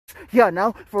You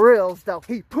know, for reals though,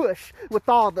 he push with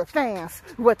all the fans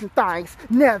with the things,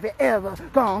 never ever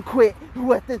gonna quit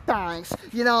with the things.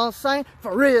 You know what I'm saying?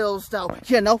 For reals though,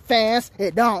 you know, fans,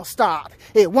 it don't stop,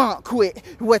 it won't quit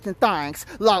with the things.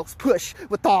 LOCS push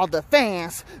with all the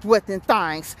fans with the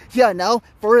things. You know,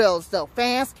 for reals though,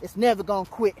 fans, it's never gonna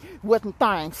quit with the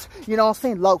things. You know what I'm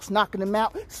saying? LOCS knocking him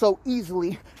out so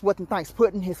easily with the things,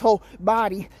 putting his whole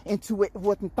body into it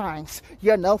with the things.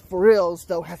 You know, for reals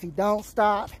though, as he don't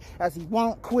stop, as he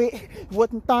won't quit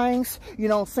with the things. You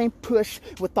know what I'm saying? Push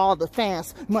with all the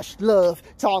fans. Much love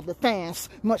to all the fans.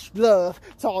 Much love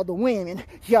to all the women.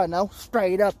 You know,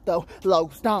 straight up though,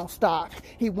 LOCS don't stop.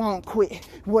 He won't quit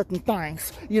with the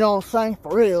things. You know what I'm saying?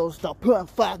 For reals though, putting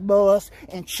fuck boys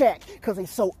in check, cause they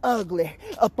so ugly,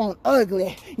 up on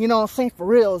ugly. You know what I'm saying? For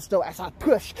reals though, as I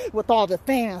push with all the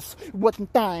fans with the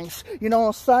things. You know what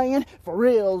I'm saying? For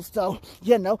reals though,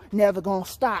 you know, never gonna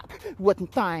stop with the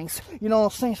things. You know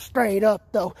what I'm saying? Straight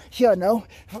up though, you know,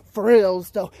 for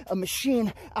reals though, a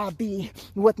machine I be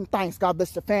with the things. God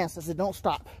bless the fans as it don't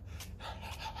stop.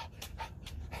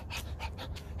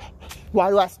 Why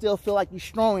do I still feel like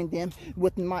destroying them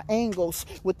within my angles,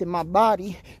 within my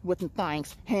body, within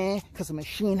things? Because a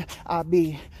machine I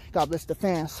be. God bless the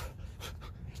fans.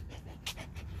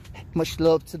 Much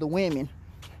love to the women.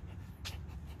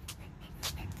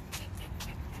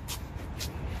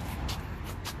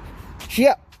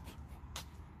 Yep.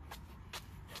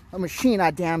 A machine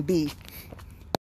I damn be.